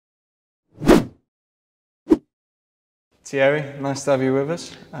Thierry, nice to have you with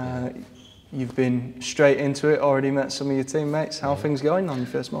us. You've been straight into it, already met some of your teammates. How are things going on your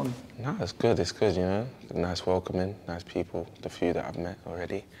first morning? No, it's good, you know. Nice welcoming, nice people, the few that I've met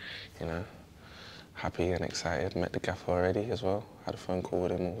already, you know. Happy and excited, met the gaffer already as well. Had a phone call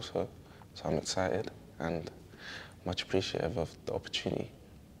with him also, so I'm excited and much appreciative of the opportunity.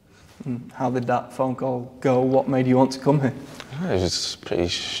 How did that phone call go? What made you want to come here? No, it was pretty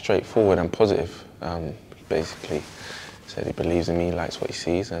straightforward and positive. Basically, said he believes in me, likes what he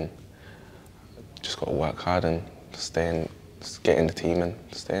sees, and just got to work hard and get in the team and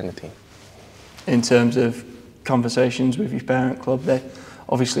stay in the team. In terms of conversations with your parent club, they're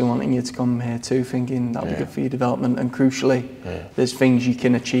obviously wanting you to come here too, thinking that'll be good for your development, and crucially, there's things you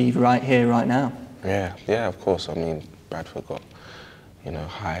can achieve right here, right now. Yeah, of course. I mean, Bradford got, you know,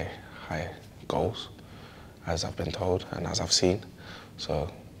 high goals, as I've been told and as I've seen. So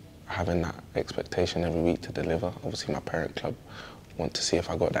having that expectation every week to deliver, obviously my parent club want to see if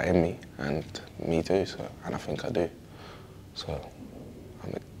I got that in me, and me too, and I think I do. So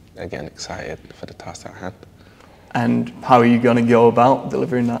I'm again excited for the task at hand. And how are you going to go about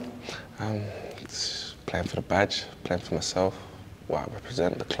delivering that? Just playing for the badge, playing for myself, what I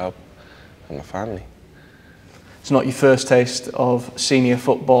represent, the club and my family. It's not your first taste of senior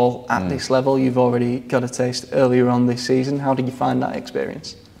football at this level. You've already got a taste earlier on this season. How did you find that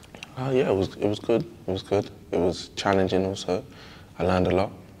experience? Yeah, it was good. It was good. It was challenging also. I learned a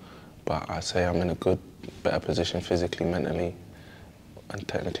lot, but I'd say I'm in a better position physically, mentally, and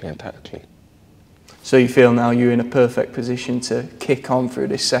technically and tactically. So you feel now you're in a perfect position to kick on through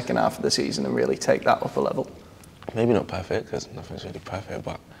this second half of the season and really take that up a level? Maybe not perfect, because nothing's really perfect,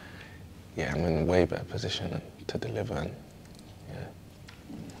 but yeah, I'm in a way better position to deliver.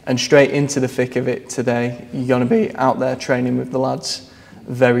 And straight into the thick of it today, you're going to be out there training with the lads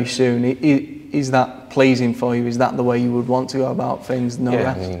very soon. Is that pleasing for you? Is that the way you would want to go about things? No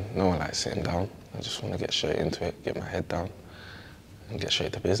rest? I mean, no one likes sitting down. I just want to get straight into it, get my head down and get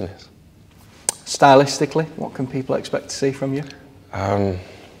straight to business. Stylistically, what can people expect to see from you?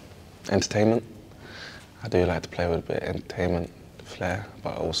 Entertainment. I do like to play with a bit of entertainment, flair,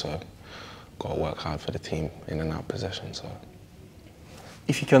 but also got to work hard for the team in and out possession. So,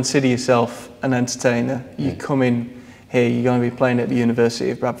 if you consider yourself an entertainer, you come in here, you're going to be playing at the University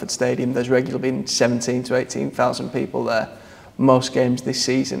of Bradford Stadium. There's regularly been 17,000 to 18,000 people there most games this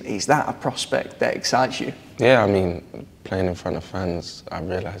season. Is that a prospect that excites you? Yeah, I mean, playing in front of fans, I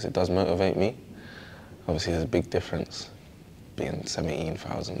realise it does motivate me. Obviously, there's a big difference being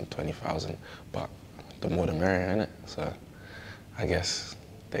 17,000, 20,000, but the more the merrier, innit? So I guess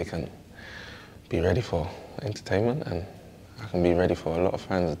they can be ready for entertainment, and I can be ready for a lot of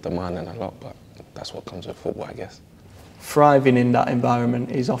fans demanding a lot, but that's what comes with football, I guess. Thriving in that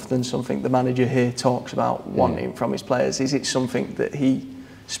environment is often something the manager here talks about wanting from his players. Is it something that he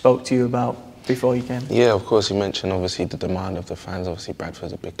spoke to you about before you came? Yeah, of course. He mentioned obviously the demand of the fans. Obviously,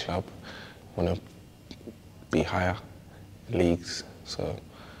 Bradford's a big club. Want to be higher leagues, so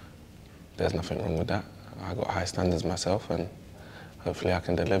there's nothing wrong with that. I got high standards myself, and hopefully I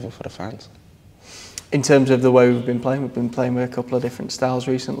can deliver for the fans. In terms of the way we've been playing with a couple of different styles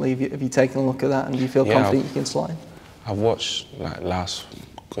recently. Have you taken a look at that, and do you feel confident you can slide? I've watched like last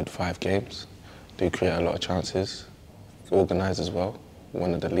good 5 games. Do create a lot of chances, organised as well.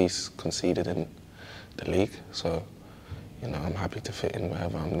 One of the least conceded in the league, so you know I'm happy to fit in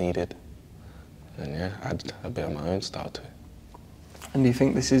wherever I'm needed, and yeah, add a bit of my own style to it. And do you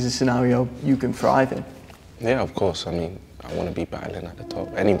think this is a scenario you can thrive in? Yeah, of course. I mean, I want to be battling at the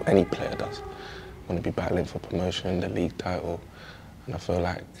top. Any player does. I want to be battling for promotion, the league title, and I feel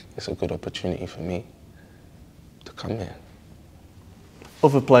like it's a good opportunity for me to come here.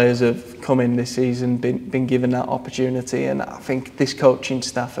 Other players have come in this season, been given that opportunity, and I think this coaching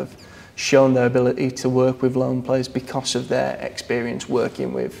staff have shown their ability to work with lone players because of their experience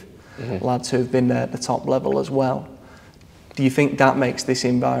working with lads who have been there at the top level as well. Do you think that makes this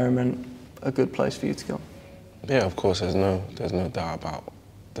environment a good place for you to go? Yeah, of course. There's no doubt about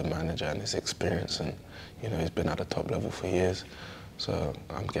the manager and his experience, and you know he's been at the top level for years. So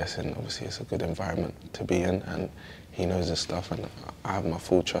I'm guessing obviously it's a good environment to be in, and he knows his stuff, and I have my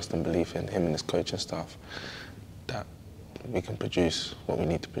full trust and belief in him and his coaching staff that we can produce what we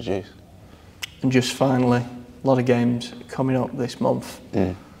need to produce. And just finally, a lot of games coming up this month.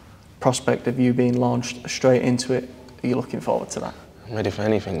 Prospect of you being launched straight into it, are you looking forward to that? I'm ready for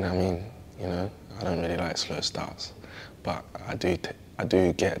anything. I mean, you know, I don't really like slow starts, but I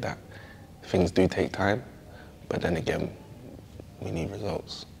do get that things do take time, but then again, we need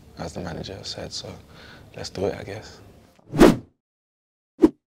results, as the manager has said, so let's do it, I guess.